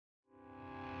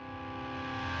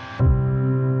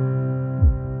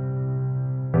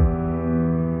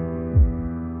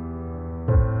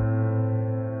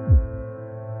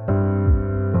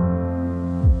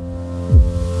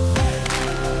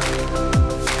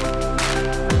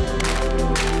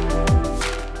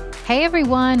Hey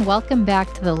everyone, welcome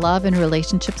back to the Love and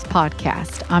Relationships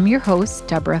Podcast. I'm your host,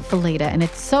 Deborah Fileta, and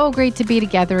it's so great to be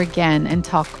together again and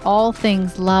talk all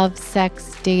things love,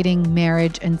 sex, dating,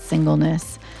 marriage, and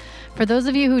singleness. For those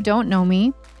of you who don't know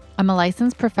me, I'm a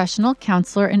licensed professional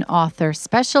counselor and author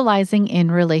specializing in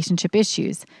relationship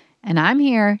issues, and I'm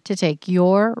here to take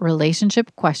your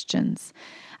relationship questions.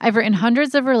 I've written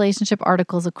hundreds of relationship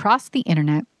articles across the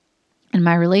internet, and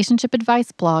my relationship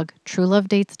advice blog,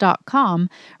 truelovedates.com,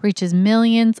 reaches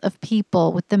millions of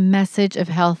people with the message of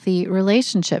healthy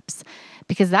relationships,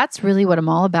 because that's really what I'm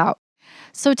all about.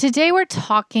 So today we're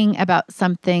talking about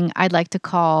something I'd like to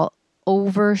call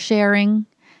oversharing.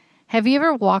 Have you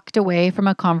ever walked away from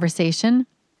a conversation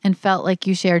and felt like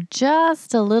you shared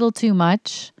just a little too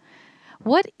much?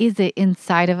 What is it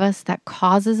inside of us that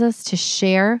causes us to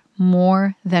share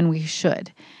more than we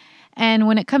should? And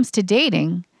when it comes to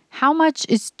dating, how much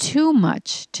is too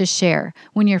much to share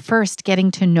when you're first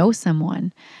getting to know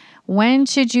someone? When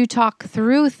should you talk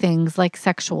through things like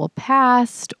sexual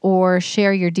past or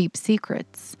share your deep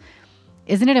secrets?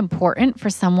 Isn't it important for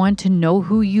someone to know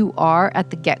who you are at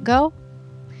the get-go?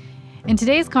 In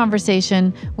today's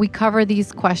conversation, we cover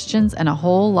these questions and a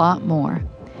whole lot more.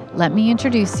 Let me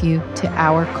introduce you to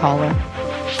our caller.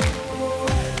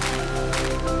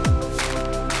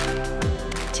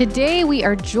 Today, we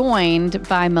are joined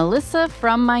by Melissa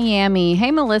from Miami. Hey,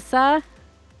 Melissa.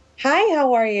 Hi,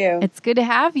 how are you? It's good to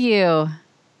have you.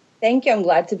 Thank you. I'm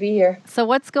glad to be here. So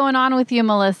what's going on with you,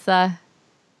 Melissa?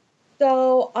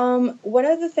 So one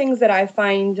of the things that I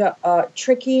find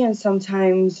tricky and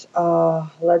sometimes,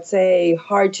 let's say,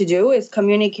 hard to do is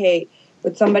communicate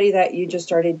with somebody that you just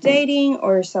started dating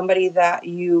or somebody that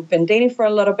you've been dating for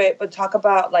a little bit, but talk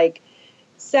about like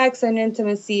sex and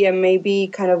intimacy and maybe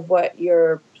kind of what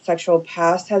your sexual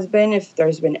past has been, if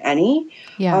there's been any.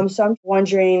 Yeah. So I'm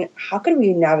wondering, how could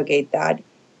we navigate that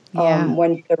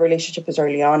when the relationship is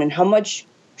early on, and how much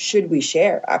should we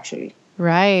share, actually?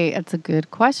 Right. That's a good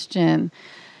question.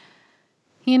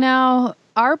 You know,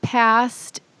 our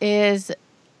past is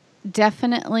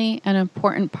definitely an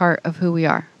important part of who we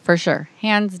are, for sure,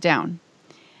 hands down.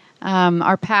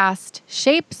 Our past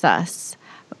shapes us,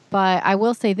 but I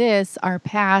will say this, our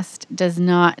past does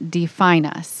not define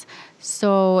us.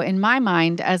 So in my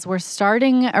mind, as we're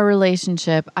starting a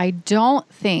relationship, I don't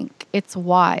think it's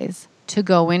wise to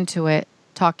go into it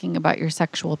talking about your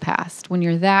sexual past when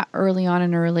you're that early on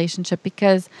in a relationship,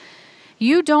 because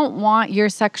you don't want your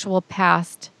sexual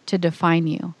past to define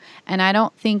you. And I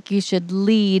don't think you should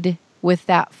lead with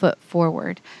that foot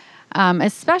forward,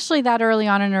 especially that early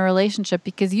on in a relationship,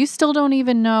 because you still don't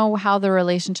even know how the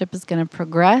relationship is going to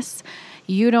progress.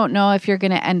 You don't know if you're going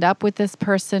to end up with this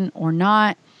person or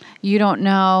not. You don't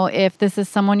know if this is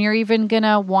someone you're even going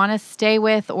to want to stay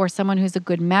with or someone who's a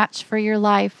good match for your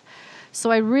life. So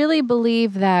I really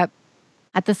believe that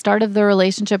at the start of the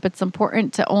relationship, it's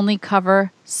important to only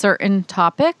cover certain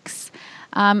topics.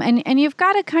 And you've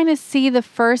got to kind of see the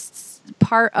first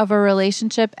part of a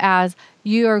relationship as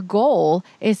your goal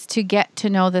is to get to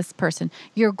know this person.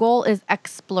 Your goal is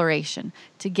exploration,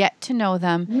 to get to know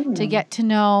them, to get to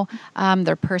know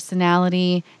their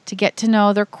personality, to get to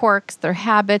know their quirks, their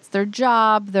habits, their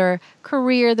job, their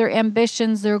career, their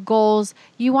ambitions, their goals.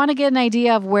 You want to get an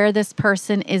idea of where this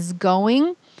person is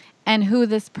going and who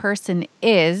this person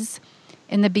is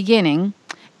in the beginning.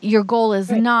 Your goal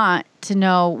is not to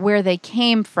know where they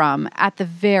came from at the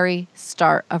very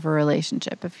start of a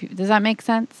relationship. Does that make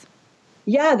sense?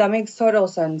 Yeah, that makes total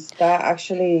sense. That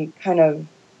actually kind of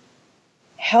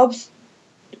helps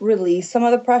release some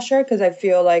of the pressure, because I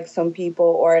feel like some people,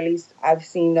 or at least I've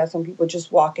seen that some people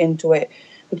just walk into it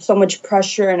with so much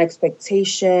pressure and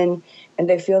expectation, and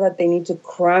they feel that they need to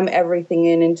cram everything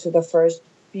into the first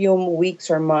few weeks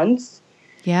or months.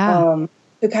 Yeah.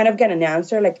 To kind of get an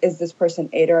answer, like, is this person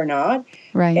it or not?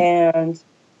 Right. And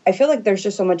I feel like there's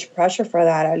just so much pressure for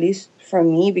that, at least for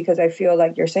me, because I feel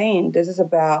like you're saying this is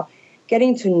about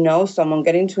getting to know someone,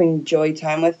 getting to enjoy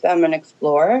time with them and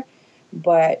explore.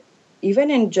 But even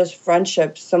in just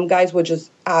friendships, some guys would just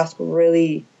ask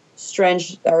really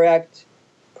strange, direct,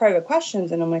 private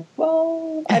questions. And I'm like,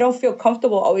 well, I don't feel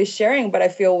comfortable always sharing, but I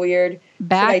feel weird.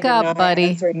 Back up,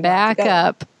 buddy. Back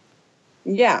up.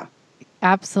 Yeah.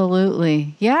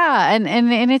 Absolutely. Yeah. And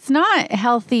it's not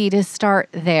healthy to start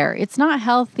there. It's not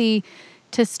healthy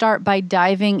to start by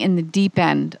diving in the deep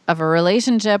end of a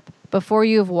relationship before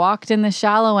you've walked in the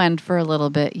shallow end for a little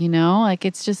bit, you know? Like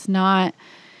it's not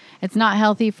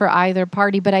healthy for either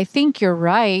party. But I think you're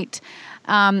right.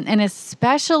 And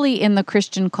especially in the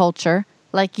Christian culture,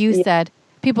 like you said,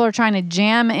 people are trying to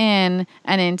jam in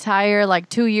an entire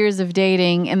 2 years of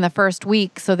dating in the first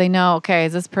week so they know, okay,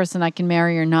 is this person I can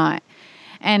marry or not?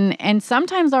 And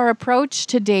sometimes our approach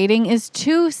to dating is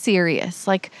too serious.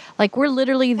 Like we're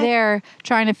literally there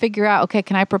trying to figure out, okay,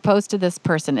 can I propose to this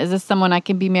person? Is this someone I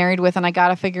can be married with? And I got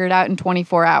to figure it out in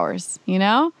 24 hours, you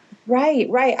know? Right,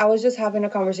 right. I was just having a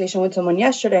conversation with someone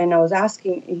yesterday, and I was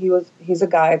asking, he's a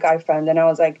guy friend, and I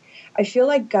was like, I feel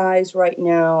like guys right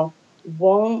now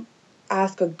won't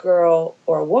ask a girl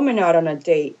or a woman out on a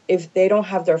date if they don't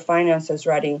have their finances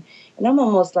ready. And I'm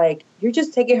almost like, you're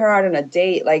just taking her out on a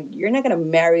date. Like, you're not going to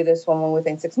marry this woman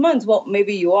within 6 months. Well,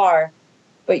 maybe you are,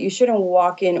 but you shouldn't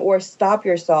walk in or stop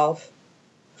yourself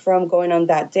from going on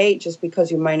that date just because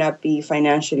you might not be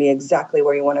financially exactly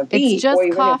where you want to be. It's just or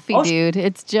even coffee, dude.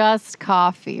 It's just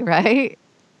coffee, right?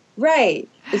 Right.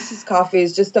 It's just coffee.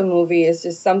 It's just a movie. It's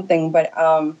just something. But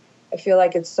I feel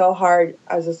like it's so hard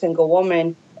as a single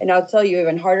woman. And I'll tell you,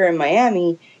 even harder in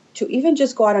Miami, to even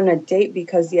just go out on a date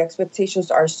because the expectations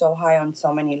are so high on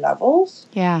so many levels.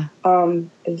 Yeah.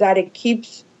 That it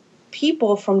keeps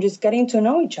people from just getting to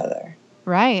know each other.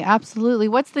 Right. Absolutely.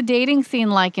 What's the dating scene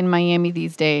like in Miami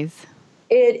these days?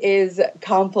 It is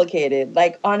complicated,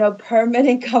 like on a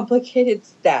permanent complicated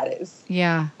status.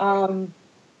 Yeah.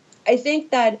 I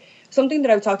think that something that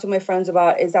I've talked to my friends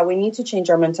about is that we need to change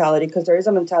our mentality, because there is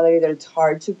a mentality that it's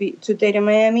hard to date in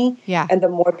Miami. Yeah. And the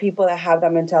more people that have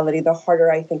that mentality, the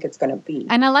harder I think it's going to be.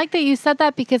 And I like that you said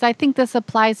that, because I think this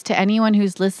applies to anyone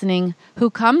who's listening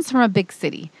who comes from a big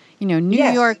city, New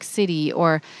Yes. York City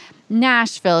or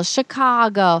Nashville,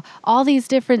 Chicago, all these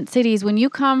different cities. When you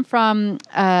come from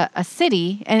a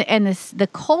city and the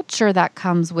culture that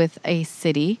comes with a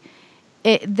city,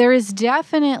 there is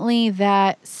definitely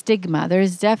that stigma.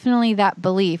 There's definitely that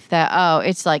belief that,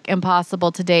 it's like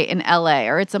impossible to date in LA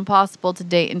or it's impossible to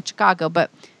date in Chicago.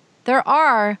 But there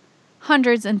are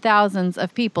hundreds and thousands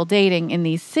of people dating in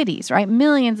these cities, right?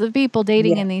 Millions of people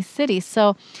dating in these cities.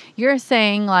 So you're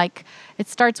saying it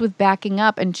starts with backing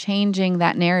up and changing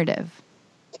that narrative.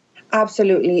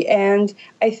 Absolutely. And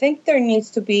I think there needs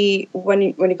to be, when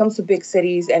it comes to big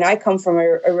cities, and I come from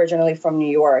originally from New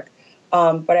York,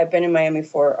 but I've been in Miami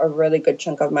for a really good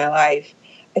chunk of my life.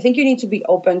 I think you need to be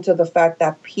open to the fact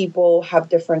that people have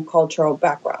different cultural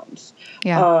backgrounds.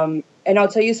 Yeah. And I'll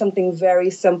tell you something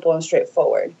very simple and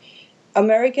straightforward.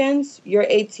 Americans, you're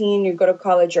 18, you go to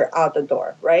college, you're out the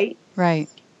door, right? Right.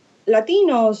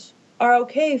 Latinos are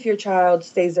okay if your child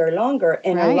stays there longer.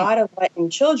 And a lot of Latin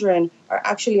children are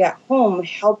actually at home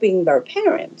helping their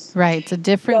parents. Right. It's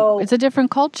a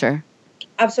different culture.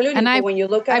 Absolutely. And but when you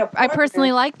look at I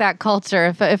personally like that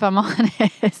culture, if I'm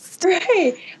honest.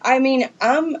 Right. I mean,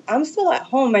 I'm still at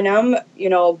home and I'm,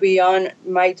 beyond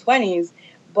my 20s,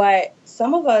 but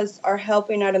some of us are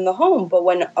helping out in the home. But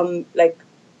when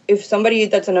if somebody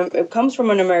comes from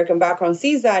an American background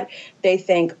sees that, they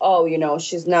think,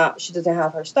 she doesn't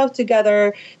have her stuff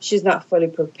together. She's not fully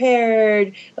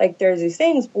prepared. Like, there's these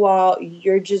things, while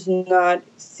you're just not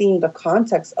seeing the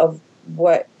context of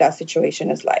what that situation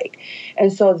is like.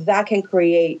 And so that can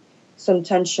create some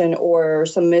tension or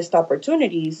some missed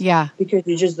opportunities. Yeah. Because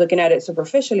you're just looking at it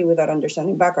superficially without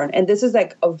understanding background. And this is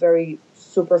like a very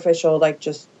superficial,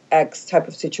 just X type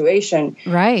of situation.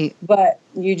 Right. But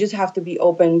you just have to be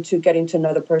open to getting to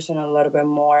know the person a little bit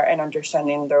more and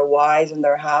understanding their whys and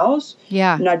their hows.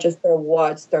 Yeah. Not just their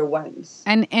whats, their whens.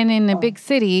 And in a big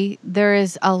city, there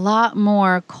is a lot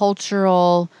more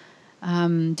cultural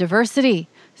diversity.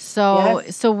 So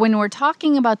when we're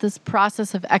talking about this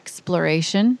process of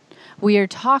exploration, we are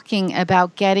talking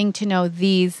about getting to know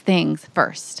these things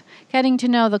first, getting to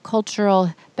know the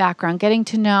cultural background, getting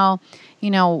to know,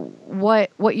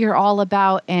 what you're all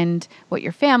about and what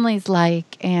your family's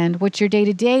like and what your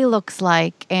day-to-day looks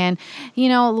like. And,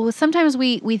 sometimes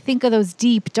we think of those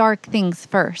deep, dark things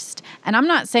first. And I'm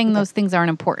not saying those things aren't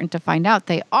important to find out.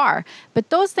 They are. But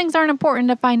those things aren't important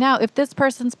to find out if this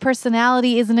person's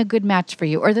personality isn't a good match for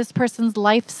you or this person's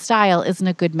lifestyle isn't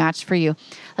a good match for you.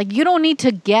 You don't need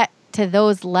to get to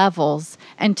those levels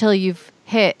until you've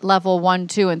hit level 1,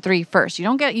 2, and 3 first. You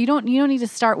don't need to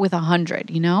start with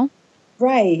 100,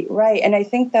 Right. And I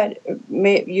think that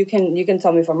you can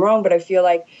tell me if I'm wrong, but I feel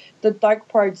like the dark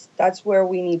parts, that's where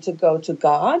we need to go to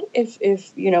God. If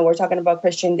we're talking about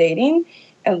Christian dating,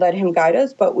 and let him guide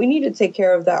us, but we need to take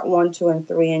care of that 1, 2, and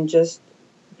 3 and just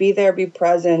be there, be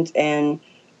present, and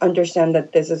understand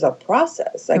that this is a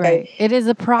process. Right. It is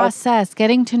a process.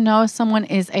 Getting to know someone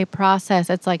is a process.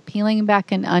 It's like peeling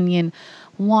back an onion,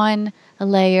 one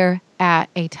layer at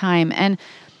a time. And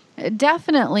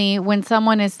definitely when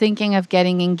someone is thinking of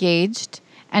getting engaged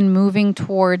and moving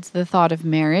towards the thought of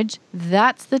marriage,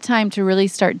 that's the time to really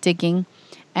start digging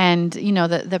and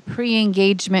the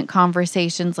pre-engagement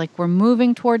conversations, like we're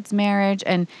moving towards marriage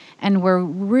and we're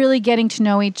really getting to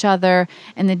know each other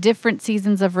in the different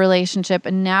seasons of relationship,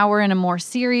 and now we're in a more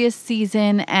serious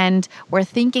season and we're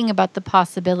thinking about the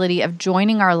possibility of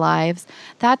joining our lives.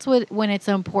 That's when it's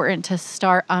important to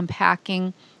start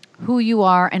unpacking who you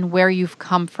are and where you've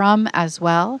come from as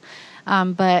well.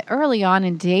 But early on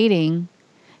in dating,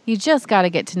 you just got to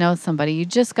get to know somebody. You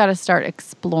just got to start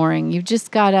exploring. You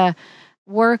just got to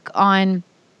work on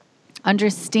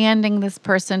understanding this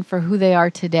person for who they are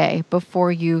today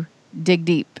before you dig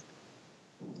deep.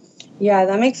 Yeah,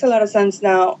 that makes a lot of sense.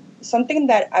 Now, something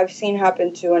that I've seen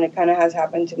happen too, and it kind of has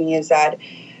happened to me, is that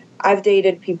I've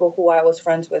dated people who I was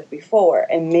friends with before,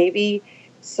 and maybe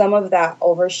some of that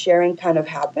oversharing kind of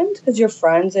happened because you're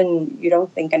friends and you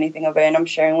don't think anything of it. And I'm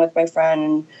sharing with my friend,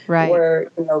 and Right. we're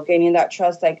gaining that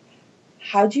trust. Like,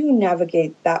 how do you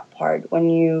navigate that part when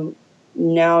you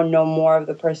now know more of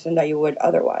the person that you would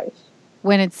otherwise?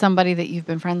 When it's somebody that you've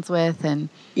been friends with and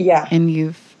Yeah. and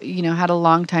you've had a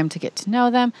long time to get to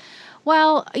know them.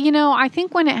 Well, I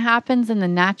think when it happens in the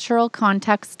natural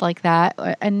context like that,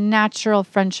 a natural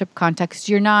friendship context,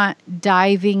 you're not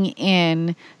diving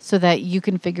in so that you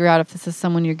can figure out if this is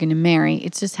someone you're going to marry.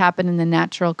 It's just happened in the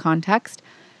natural context.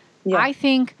 Yeah. I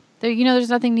think there's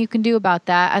nothing you can do about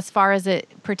that as far as it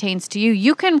pertains to you.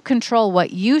 You can control what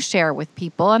you share with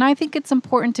people. And I think it's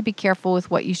important to be careful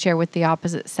with what you share with the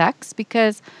opposite sex,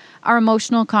 because our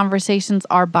emotional conversations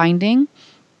are binding.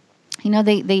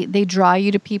 They draw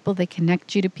you to people, they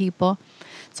connect you to people.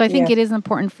 So I think Yeah. it is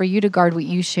important for you to guard what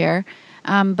you share.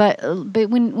 But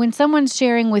when someone's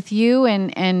sharing with you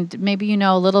and maybe you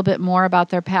know a little bit more about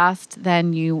their past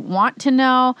than you want to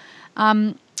know,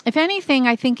 if anything,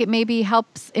 I think it maybe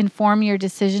helps inform your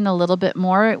decision a little bit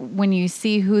more when you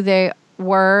see who they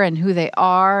were and who they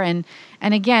are. And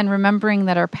again, remembering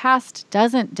that our past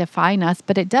doesn't define us,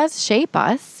 but it does shape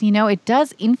us. It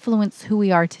does influence who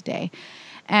we are today.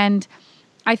 And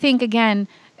I think, again,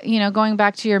 going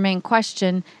back to your main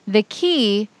question, the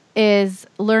key is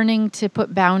learning to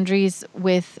put boundaries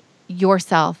with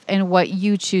yourself and what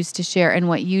you choose to share and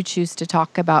what you choose to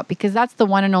talk about, because that's the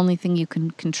one and only thing you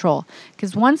can control.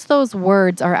 Because once those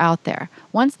words are out there,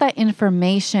 once that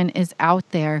information is out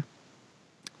there,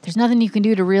 there's nothing you can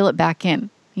do to reel it back in,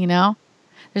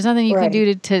 There's nothing you can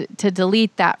do to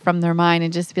delete that from their mind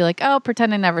and just be like, oh,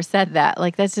 pretend I never said that.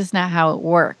 Like, that's just not how it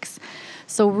works.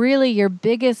 So really, your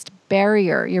biggest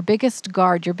barrier, your biggest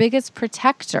guard, your biggest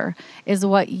protector is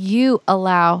what you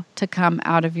allow to come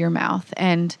out of your mouth.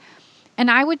 And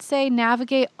I would say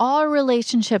navigate all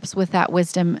relationships with that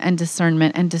wisdom and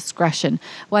discernment and discretion,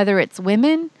 whether it's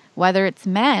women, whether it's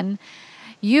men.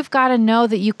 You've got to know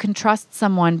that you can trust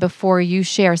someone before you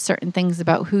share certain things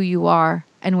about who you are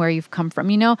and where you've come from.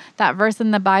 That verse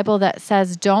in the Bible that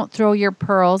says, don't throw your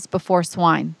pearls before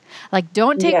swine. Like,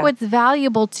 don't take what's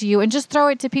valuable to you and just throw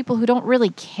it to people who don't really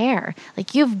care.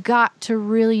 Like, you've got to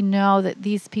really know that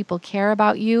these people care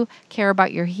about you, care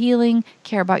about your healing,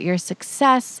 care about your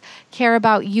success, care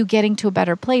about you getting to a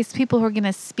better place, people who are going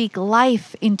to speak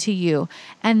life into you.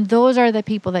 And those are the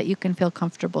people that you can feel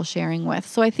comfortable sharing with.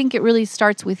 So I think it really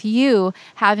starts with you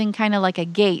having kind of like a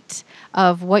gate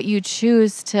of what you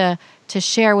choose to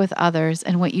share with others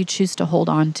and what you choose to hold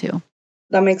on to.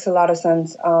 That makes a lot of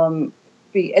sense,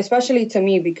 especially to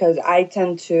me, because I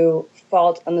tend to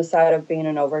fault on the side of being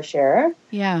an oversharer.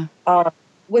 Yeah.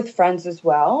 With friends as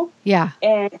well. Yeah.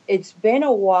 And it's been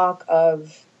a walk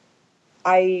of,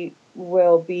 I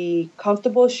will be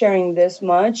comfortable sharing this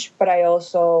much, but I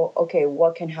also, okay,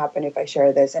 what can happen if I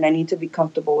share this? And I need to be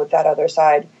comfortable with that other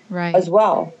side as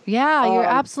well. Yeah, you're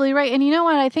absolutely right. And you know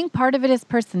what? I think part of it is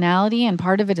personality and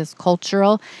part of it is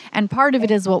cultural and part of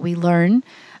it is what we learn.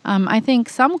 I think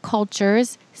some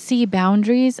cultures see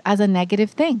boundaries as a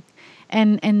negative thing.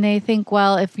 And they think,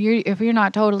 well, if you're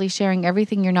not totally sharing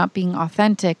everything, you're not being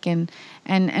authentic. And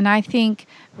I think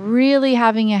really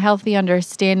having a healthy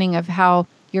understanding of how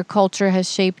your culture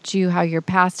has shaped you, how your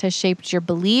past has shaped your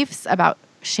beliefs about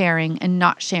sharing and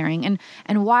not sharing,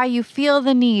 and why you feel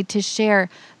the need to share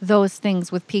those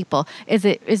things with people. Is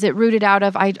it rooted out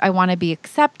of I want to be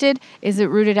accepted? Is it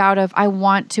rooted out of I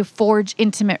want to forge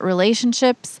intimate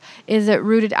relationships? Is it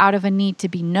rooted out of a need to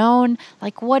be known?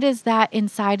 Like, what is that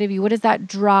inside of you? What is that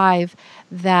drive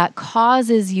that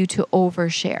causes you to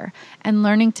overshare? And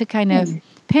learning to kind of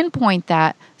pinpoint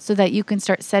that so that you can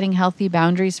start setting healthy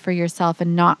boundaries for yourself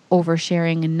and not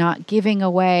oversharing and not giving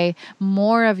away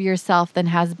more of yourself than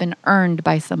has been earned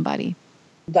by somebody.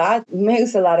 That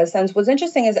makes a lot of sense. What's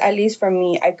interesting is, at least for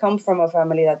me, I come from a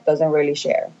family that doesn't really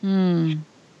share.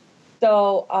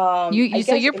 So You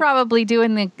so you're probably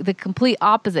doing the complete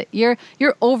opposite. You're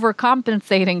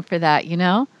overcompensating for that, you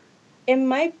know? It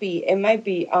might be. It might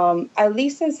be. At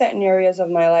least in certain areas of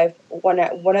my life, one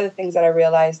of the things that I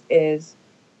realized is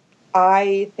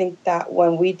I think that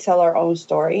when we tell our own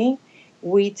story,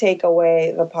 we take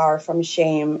away the power from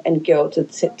shame and guilt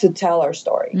to tell our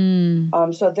story.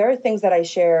 So there are things that I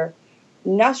share,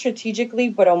 not strategically,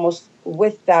 but almost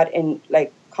with that in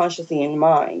like consciously in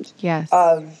mind. Yes.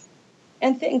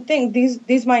 And think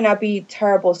these might not be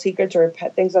terrible secrets or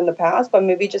things in the past, but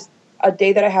maybe just a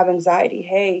day that I have anxiety.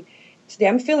 Hey, today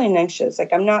I'm feeling anxious.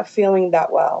 Like I'm not feeling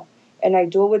that well. And I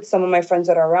do it with some of my friends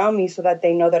that are around me so that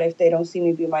they know that if they don't see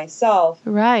me be myself,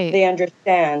 right, they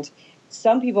understand.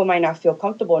 Some people might not feel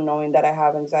comfortable knowing that I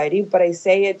have anxiety, but I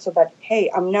say it so that, hey,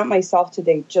 I'm not myself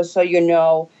today, just so you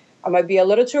know. I might be a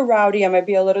little too rowdy. I might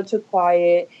be a little too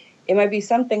quiet. It might be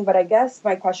something, but I guess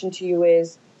my question to you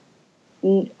is,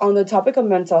 on the topic of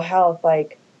mental health,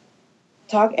 like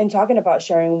talking about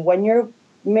sharing, when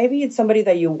maybe it's somebody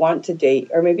that you want to date,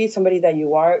 or maybe it's somebody that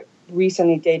you are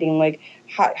recently dating, like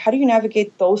how do you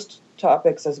navigate those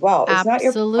topics as well?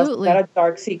 Absolutely. It's not a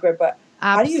dark secret, but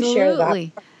how do you share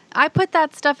that? I put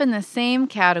that stuff in the same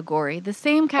category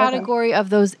of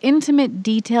those intimate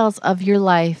details of your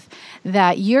life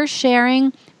that you're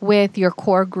sharing with your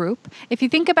core group. If you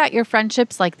think about your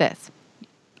friendships like this,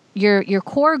 your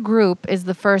core group is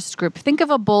the first group. Think of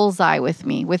a bullseye with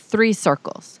me with 3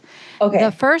 circles. Okay.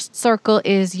 The first circle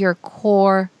is your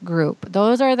core group.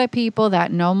 Those are the people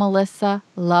that know Melissa,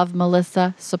 love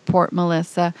Melissa, support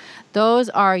Melissa. Those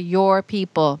are your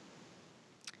people.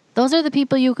 Those are the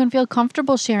people you can feel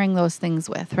comfortable sharing those things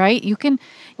with, right? You can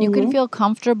feel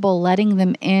comfortable letting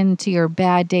them into your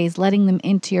bad days, letting them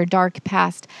into your dark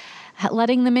past,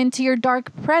 letting them into your dark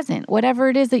present, whatever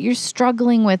it is that you're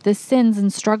struggling with, the sins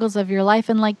and struggles of your life.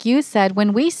 And like you said,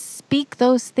 when we speak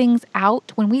those things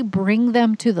out, when we bring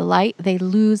them to the light, they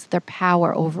lose their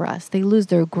power over us. They lose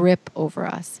their grip over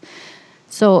us.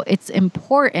 So it's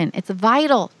important, it's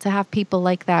vital to have people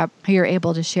like that who you're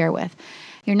able to share with.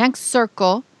 Your next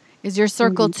circle is your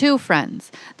circle 2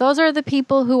 friends. Those are the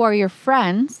people who are your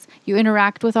friends you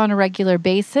interact with on a regular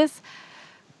basis,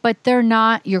 but they're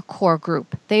not your core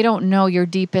group. They don't know your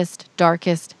deepest,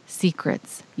 darkest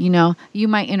secrets. You know, you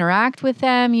might interact with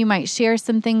them, you might share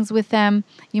some things with them,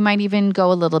 you might even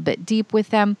go a little bit deep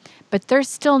with them, but they're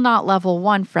still not level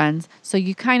 1 friends. So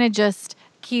you kind of just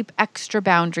keep extra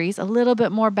boundaries, a little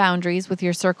bit more boundaries with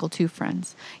your circle 2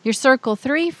 friends. Your circle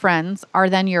 3 friends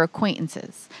are then your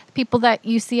acquaintances, the people that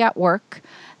you see at work,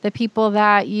 the people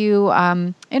that you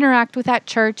interact with at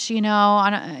church, you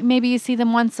know, maybe you see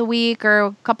them once a week or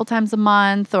a couple times a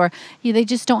month, or they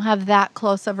just don't have that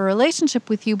close of a relationship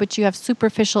with you, but you have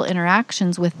superficial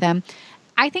interactions with them.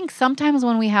 I think sometimes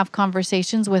when we have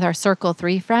conversations with our circle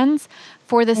 3 friends,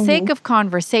 for the sake of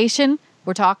conversation,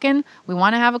 we're talking, we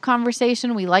want to have a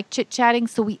conversation, we like chit-chatting,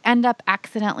 so we end up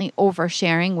accidentally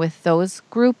oversharing with those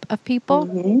group of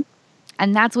people.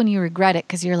 And that's when you regret it,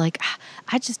 because you're like,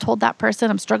 I just told that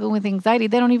person I'm struggling with anxiety.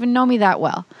 They don't even know me that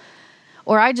well.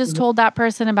 Or I just told that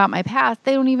person about my past.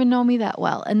 They don't even know me that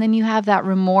well. And then you have that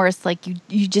remorse, like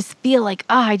you just feel like,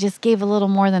 I just gave a little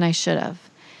more than I should have.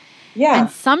 Yeah. And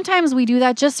sometimes we do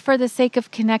that just for the sake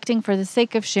of connecting, for the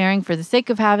sake of sharing, for the sake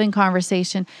of having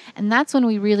conversation. And that's when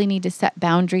we really need to set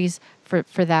boundaries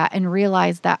for that and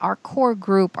realize that our core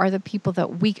group are the people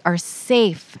that we are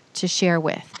safe to share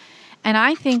with. And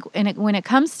I think when it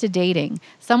comes to dating,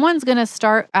 someone's going to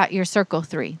start at your circle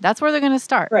 3. That's where they're going to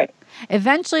start. Right.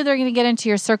 Eventually, they're going to get into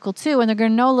your circle 2, and they're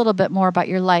going to know a little bit more about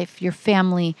your life, your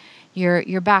family,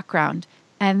 your background.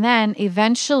 And then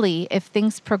eventually, if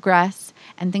things progress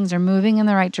and things are moving in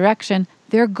the right direction,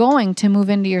 they're going to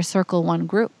move into your circle 1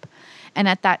 group. And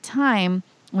at that time,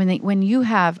 when you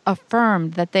have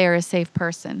affirmed that they are a safe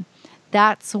person,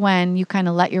 that's when you kind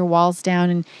of let your walls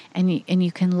down and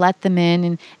you can let them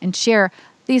in and share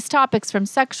these topics, from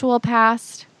sexual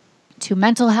past to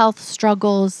mental health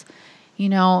struggles, you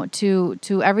know, to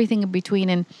everything in between.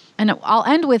 And I'll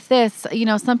end with this. You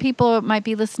know, some people might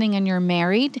be listening and you're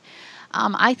married.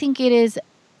 I think it is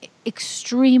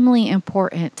extremely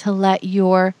important to let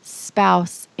your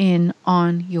spouse in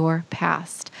on your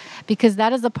past, because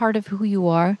that is a part of who you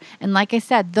are. And like I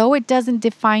said, though it doesn't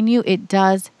define you, it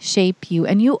does shape you.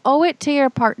 And you owe it to your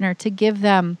partner to give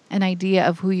them an idea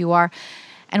of who you are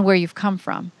and where you've come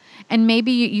from. And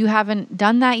maybe you haven't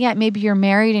done that yet. Maybe you're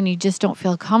married and you just don't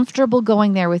feel comfortable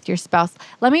going there with your spouse.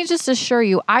 Let me just assure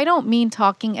you, I don't mean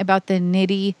talking about the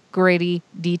nitty-gritty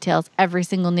details, every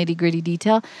single nitty-gritty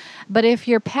detail. But if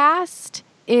your past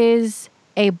is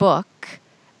a book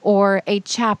or a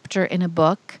chapter in a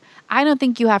book, I don't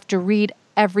think you have to read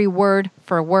every word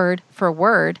for word for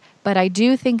word, but I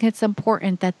do think it's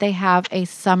important that they have a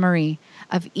summary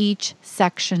of each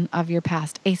section of your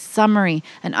past, a summary,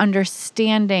 an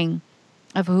understanding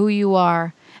of who you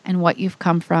are and what you've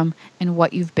come from and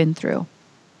what you've been through.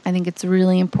 I think it's a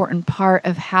really important part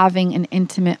of having an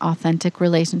intimate, authentic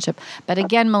relationship. But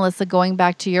again, Melissa, going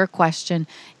back to your question,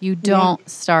 you don't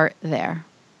start there.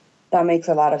 That makes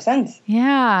a lot of sense.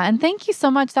 Yeah. And thank you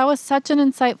so much. That was such an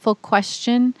insightful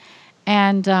question.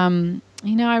 And,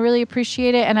 I really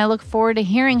appreciate it. And I look forward to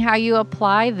hearing how you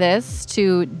apply this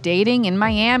to dating in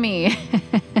Miami.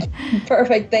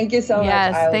 Perfect. Thank you so much.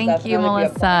 Yes. Thank you,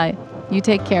 Melissa. You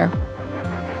take care.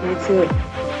 You too.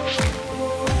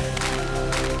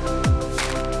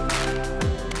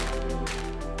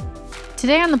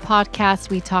 Today on the podcast,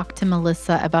 we talked to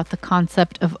Melissa about the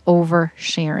concept of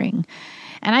oversharing.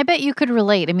 And I bet you could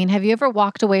relate. I mean, have you ever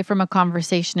walked away from a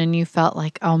conversation and you felt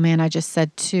like, oh man, I just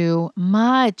said too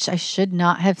much. I should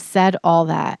not have said all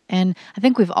that. And I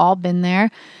think we've all been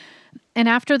there. And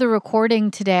after the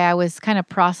recording today, I was kind of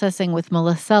processing with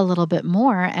Melissa a little bit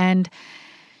more. And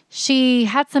she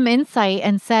had some insight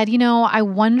and said, I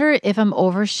wonder if I'm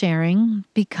oversharing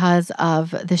because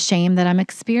of the shame that I'm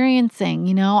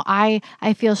experiencing. I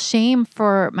feel shame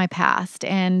for my past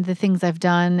and the things I've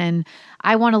done. And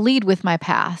I want to lead with my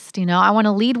past. I want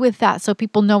to lead with that so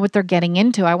people know what they're getting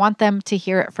into. I want them to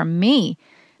hear it from me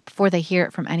before they hear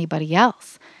it from anybody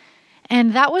else.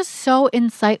 And that was so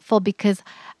insightful because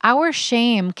our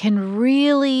shame can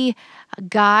really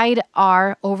guide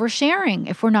our oversharing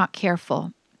if we're not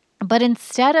careful. But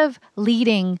instead of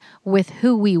leading with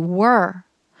who we were,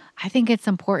 I think it's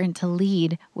important to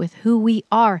lead with who we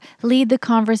are. Lead the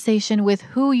conversation with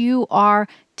who you are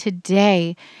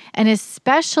today, and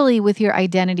especially with your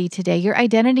identity today, your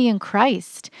identity in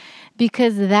Christ,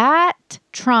 because that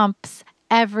trumps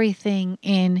everything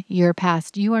in your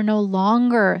past. You are no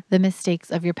longer the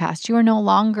mistakes of your past. You are no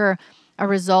longer a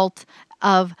result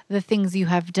of the things you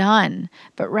have done,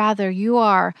 but rather you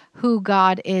are who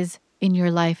God is in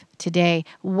your life today,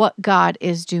 what God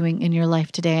is doing in your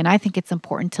life today. And I think it's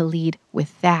important to lead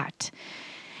with that.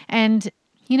 And,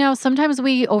 sometimes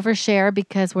we overshare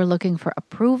because we're looking for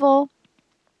approval.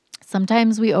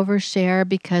 Sometimes we overshare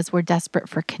because we're desperate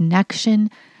for connection.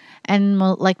 And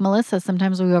like Melissa,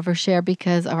 sometimes we overshare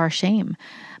because of our shame.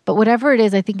 But whatever it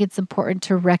is, I think it's important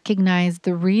to recognize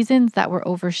the reasons that we're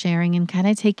oversharing and kind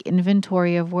of take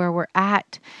inventory of where we're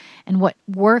at and what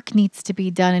work needs to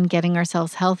be done in getting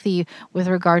ourselves healthy with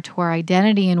regard to our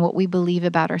identity and what we believe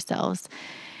about ourselves.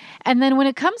 And then when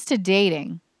it comes to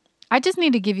dating, I just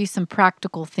need to give you some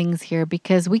practical things here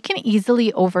because we can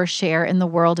easily overshare in the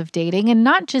world of dating, and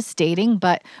not just dating,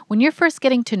 but when you're first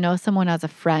getting to know someone as a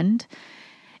friend.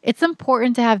 It's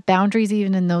important to have boundaries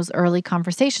even in those early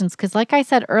conversations because like I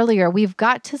said earlier, we've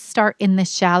got to start in the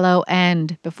shallow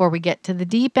end before we get to the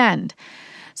deep end.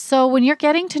 So when you're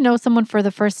getting to know someone for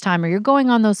the first time or you're going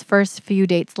on those first few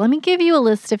dates, let me give you a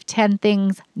list of 10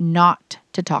 things not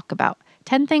to talk about,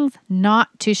 10 things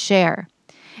not to share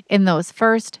in those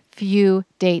first few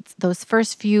dates, those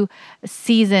first few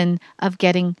season of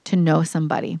getting to know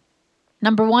somebody.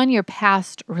 Number 1, your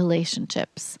past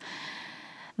relationships.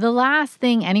 The last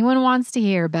thing anyone wants to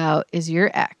hear about is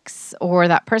your ex or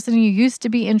that person you used to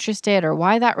be interested or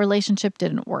why that relationship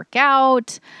didn't work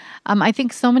out. I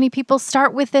think so many people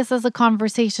start with this as a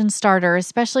conversation starter,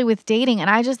 especially with dating. And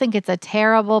I just think it's a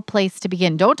terrible place to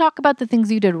begin. Don't talk about the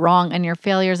things you did wrong and your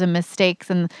failures and mistakes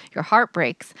and your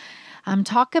heartbreaks.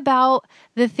 Talk about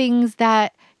the things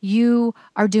that you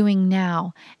are doing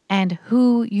now and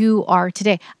who you are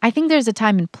today. I think there's a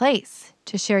time and place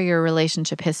to share your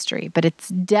relationship history, but it's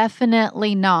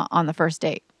definitely not on the first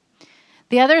date.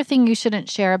 The other thing you shouldn't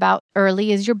share about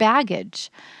early is your baggage.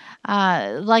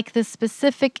 Like the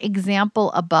specific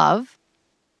example above,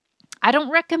 I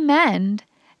don't recommend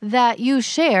that you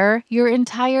share your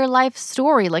entire life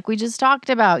story like we just talked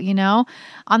about,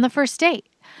 on the first date.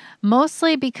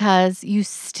 Mostly because you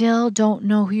still don't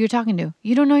know who you're talking to.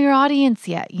 You don't know your audience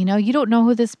yet. You don't know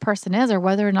who this person is or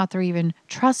whether or not they're even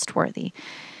trustworthy.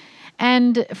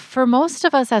 And for most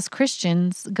of us as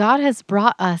Christians, God has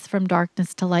brought us from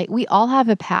darkness to light. We all have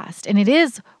a past, and it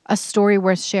is a story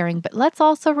worth sharing. But let's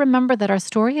also remember that our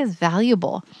story is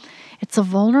valuable. It's a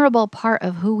vulnerable part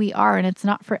of who we are, and it's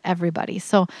not for everybody.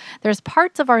 So there's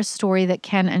parts of our story that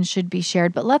can and should be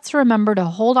shared, but let's remember to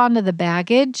hold on to the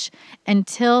baggage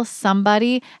until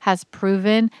somebody has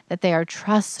proven that they are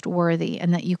trustworthy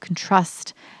and that you can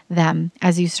trust them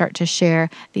as you start to share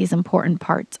these important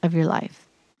parts of your life.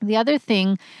 The other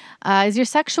thing is your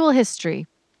sexual history.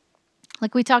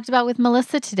 Like we talked about with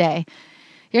Melissa today.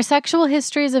 Your sexual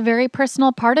history is a very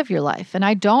personal part of your life, and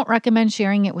I don't recommend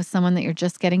sharing it with someone that you're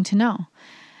just getting to know.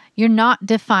 You're not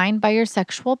defined by your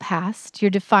sexual past.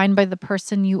 You're defined by the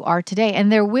person you are today.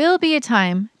 And there will be a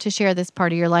time to share this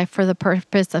part of your life for the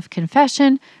purpose of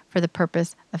confession, for the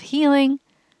purpose of healing.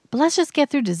 But let's just get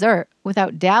through dessert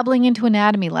without dabbling into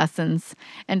anatomy lessons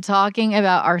and talking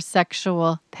about our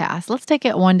sexual past. Let's take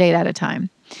it one day at a time.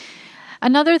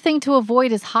 Another thing to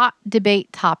avoid is hot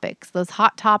debate topics. Those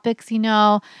hot topics,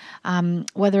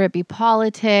 whether it be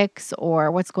politics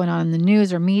or what's going on in the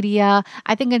news or media.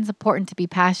 I think it's important to be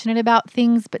passionate about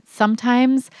things, but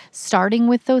sometimes starting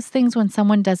with those things when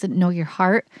someone doesn't know your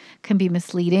heart can be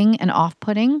misleading and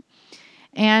off-putting.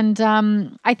 And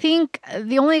I think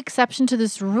the only exception to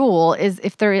this rule is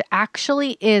if there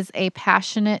actually is a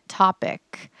passionate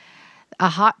topic, a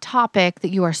hot topic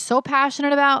that you are so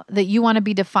passionate about that you want to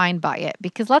be defined by it.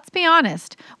 Because let's be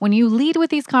honest, when you lead with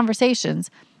these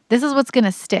conversations, this is what's going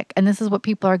to stick and this is what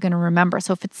people are going to remember.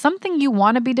 So if it's something you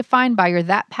want to be defined by, you're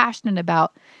that passionate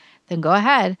about, then go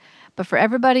ahead. But for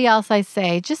everybody else, I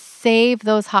say just save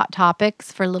those hot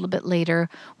topics for a little bit later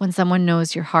when someone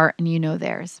knows your heart and you know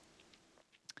theirs.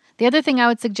 The other thing I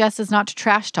would suggest is not to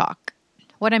trash talk.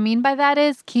 What I mean by that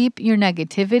is keep your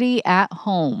negativity at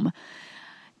home.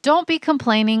 Don't be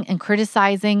complaining and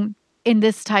criticizing in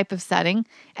this type of setting.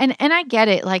 And I get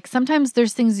it. Like sometimes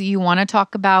there's things that you want to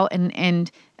talk about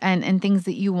and things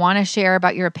that you want to share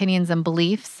about your opinions and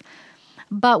beliefs.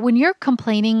 But when you're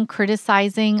complaining,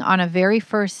 criticizing on a very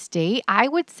first date, I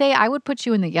would say I would put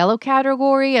you in the yellow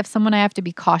category of someone I have to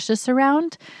be cautious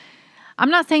around.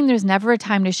 I'm not saying there's never a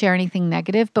time to share anything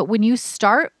negative, but when you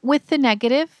start with the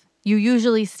negative, you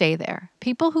usually stay there.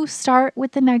 People who start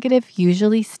with the negative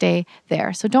usually stay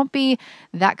there. So don't be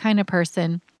that kind of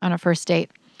person on a first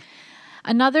date.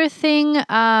 Another thing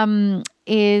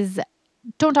is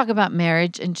don't talk about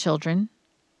marriage and children.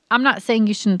 I'm not saying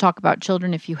you shouldn't talk about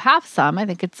children if you have some. I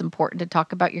think it's important to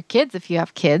talk about your kids if you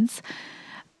have kids.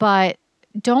 But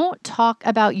don't talk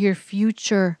about your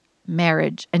future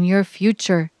marriage and your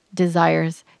future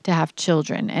desires to have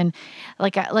children. And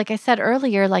like I said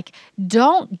earlier,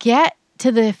 don't get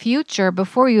to the future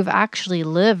before you've actually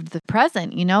lived the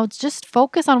present. It's just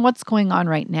focus on what's going on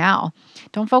right now.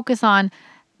 Don't focus on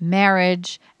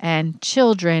marriage and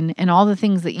children and all the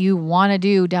things that you want to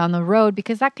do down the road,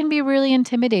 because that can be really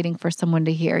intimidating for someone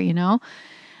to hear,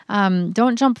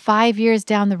 Don't jump 5 years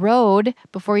down the road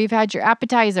before you've had your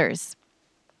appetizers.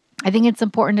 I think it's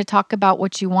important to talk about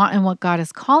what you want and what God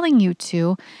is calling you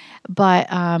to, but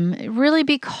really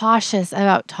be cautious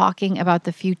about talking about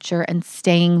the future and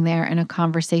staying there in a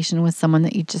conversation with someone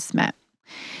that you just met.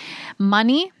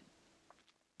 Money.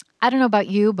 I don't know about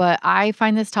you, but I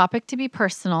find this topic to be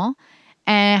personal.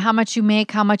 And how much you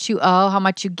make, how much you owe, how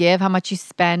much you give, how much you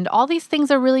spend. All these things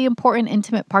are really important,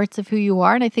 intimate parts of who you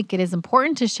are. And I think it is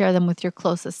important to share them with your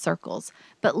closest circles.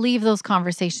 But leave those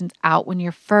conversations out when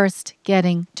you're first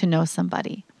getting to know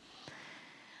somebody.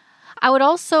 I would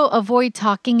also avoid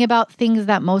talking about things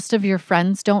that most of your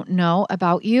friends don't know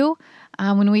about you.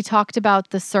 When we talked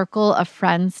about the circle of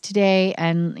friends today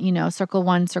and, circle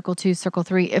 1, circle 2, circle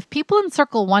 3, if people in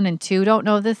circle 1 and 2 don't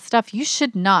know this stuff, you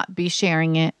should not be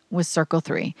sharing it with circle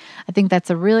 3. I think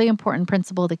that's a really important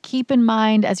principle to keep in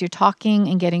mind as you're talking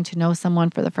and getting to know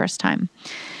someone for the first time.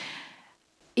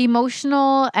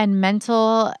 Emotional and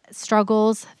mental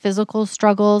struggles, physical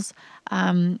struggles,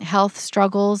 health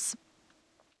struggles.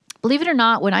 Believe it or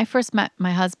not, when I first met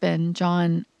my husband,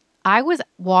 John, I was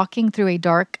walking through a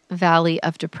dark valley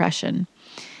of depression.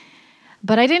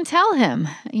 But I didn't tell him,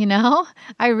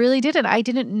 I really didn't. I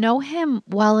didn't know him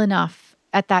well enough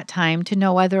at that time to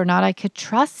know whether or not I could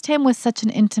trust him with such an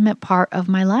intimate part of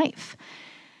my life.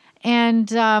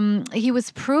 And he was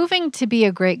proving to be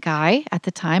a great guy at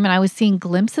the time, and I was seeing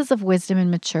glimpses of wisdom and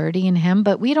maturity in him,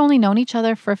 but we'd only known each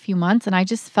other for a few months, and I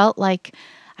just felt like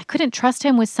I couldn't trust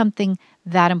him with something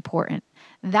that important.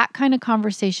 That kind of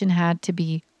conversation had to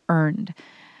be earned.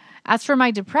 As for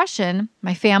my depression,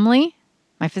 my family,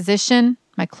 my physician,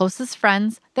 my closest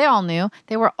friends, they all knew.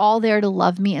 They were all there to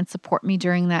love me and support me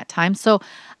during that time. So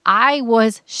I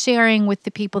was sharing with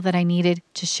the people that I needed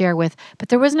to share with, but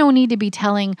there was no need to be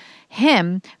telling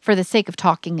him for the sake of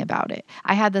talking about it.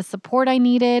 I had the support I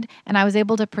needed, and I was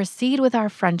able to proceed with our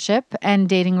friendship and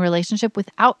dating relationship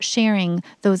without sharing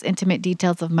those intimate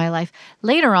details of my life.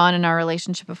 Later on in our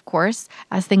relationship, of course,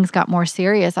 as things got more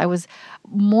serious, I was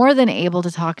more than able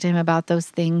to talk to him about those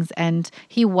things, and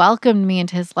he welcomed me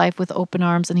into his life with open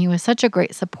arms, and he was such a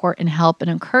great support and help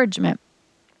and encouragement.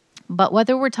 But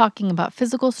whether we're talking about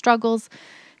physical struggles,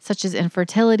 such as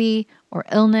infertility or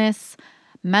illness,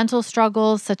 mental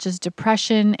struggles, such as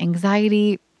depression,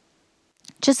 anxiety,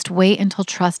 Just wait until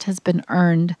trust has been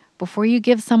earned before you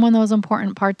give someone those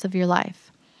important parts of your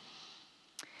life.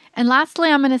 And lastly,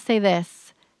 I'm going to say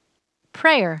this.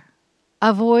 Prayer.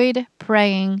 Avoid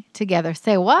praying together.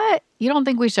 Say, what? You don't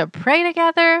think we should pray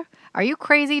together? Are you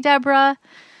crazy, Deborah?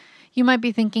 You might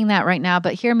be thinking that right now,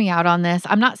 but hear me out on this.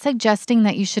 I'm not suggesting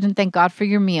that you shouldn't thank God for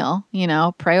your meal,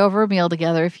 pray over a meal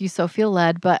together if you so feel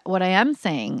led. But what I am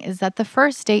saying is that the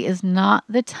first date is not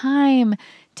the time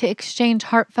to exchange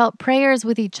heartfelt prayers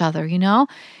with each other,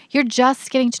 You're just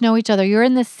getting to know each other. You're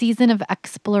in this season of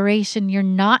exploration. You're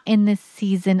not in this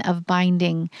season of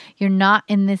binding. You're not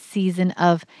in this season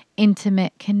of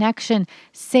intimate connection.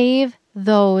 Save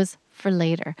those for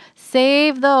later.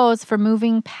 Save those for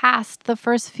moving past the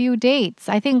first few dates.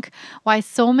 I think why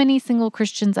so many single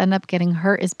Christians end up getting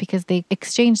hurt is because they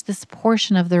exchange this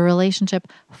portion of their relationship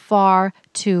far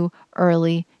too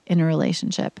early in a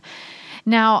relationship.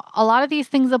 Now, a lot of these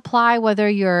things apply whether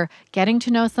you're getting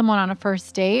to know someone on a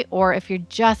first date or if you're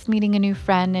just meeting a new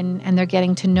friend and they're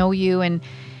getting to know you and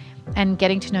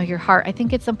getting to know your heart. I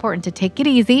think it's important to take it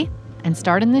easy and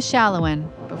start in the shallow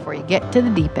end before you get to the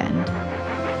deep end.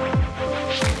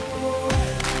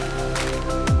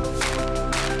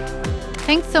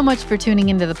 Thanks so much for tuning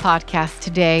into the podcast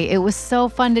today. It was so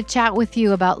fun to chat with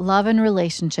you about love and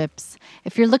relationships.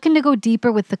 If you're looking to go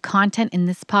deeper with the content in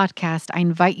this podcast, I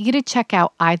invite you to check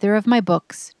out either of my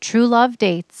books, True Love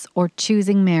Dates or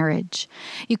Choosing Marriage.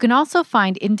 You can also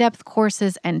find in-depth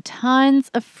courses and tons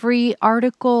of free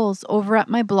articles over at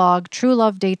my blog,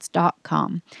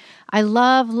 truelovedates.com. I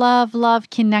love, love, love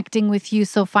connecting with you.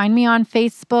 So find me on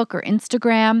Facebook or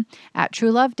Instagram at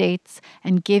True Love Dates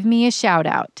and give me a shout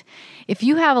out. If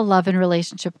you have a love and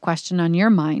relationship question on your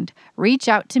mind, reach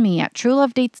out to me at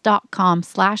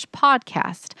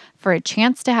truelovedates.com/podcast for a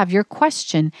chance to have your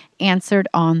question answered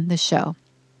on the show.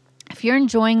 If you're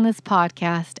enjoying this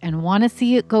podcast and want to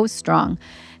see it go strong,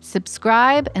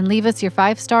 subscribe and leave us your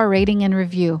 5-star rating and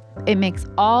review. It makes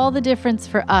all the difference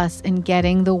for us in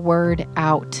getting the word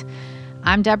out.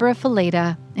 I'm Deborah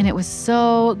Fileta, and it was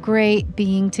so great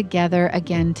being together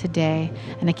again today,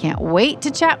 and I can't wait to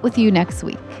chat with you next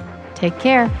week. Take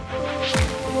care.